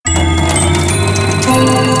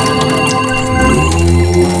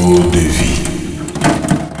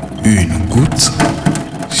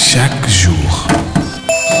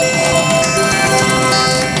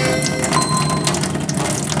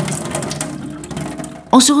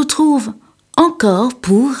On se retrouve encore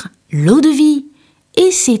pour l'eau de vie.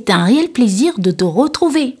 Et c'est un réel plaisir de te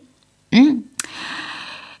retrouver.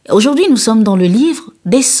 Aujourd'hui, nous sommes dans le livre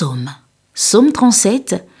des Psaumes. Psaume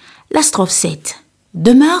 37, la strophe 7.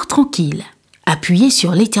 Demeure tranquille, appuyé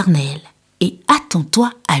sur l'Éternel, et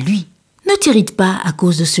attends-toi à lui. Ne t'irrite pas à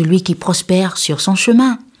cause de celui qui prospère sur son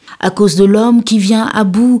chemin, à cause de l'homme qui vient à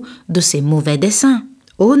bout de ses mauvais desseins.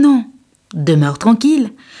 Oh non, demeure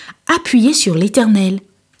tranquille, appuyé sur l'Éternel,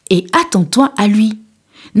 et attends-toi à lui.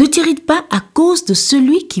 Ne t'irrite pas à cause de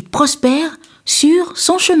celui qui prospère sur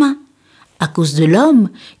son chemin, à cause de l'homme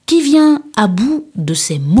qui vient à bout de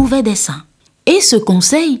ses mauvais desseins. Et ce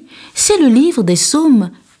conseil, c'est le livre des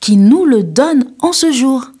Psaumes qui nous le donne en ce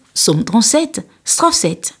jour. Psaume 37, strophe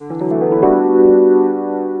 7.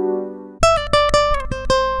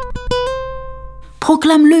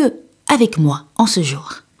 Proclame-le avec moi en ce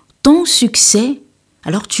jour. Ton succès,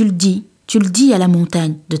 alors tu le dis à la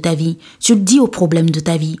montagne de ta vie, tu le dis au problème de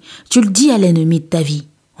ta vie, tu le dis à l'ennemi de ta vie.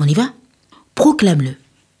 On y va? Proclame-le.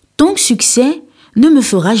 Ton succès ne me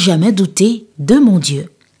fera jamais douter de mon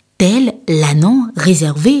Dieu. Tel l'ânon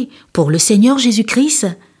réservé pour le Seigneur Jésus-Christ,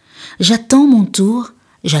 j'attends mon tour,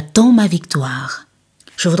 j'attends ma victoire.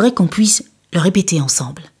 Je voudrais qu'on puisse le répéter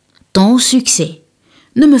ensemble. Ton succès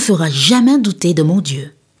ne me fera jamais douter de mon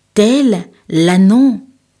Dieu. Tel l'ânon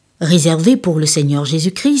réservé pour le Seigneur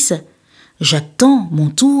Jésus-Christ, j'attends mon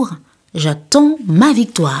tour, j'attends ma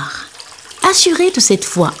victoire. Assuré de cette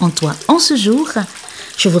foi en toi en ce jour,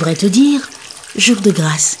 je voudrais te dire jour de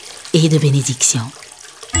grâce et de bénédiction.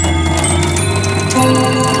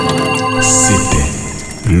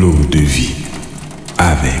 C'était l'eau de vie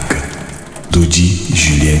avec Dodi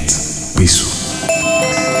Juliette Pessou.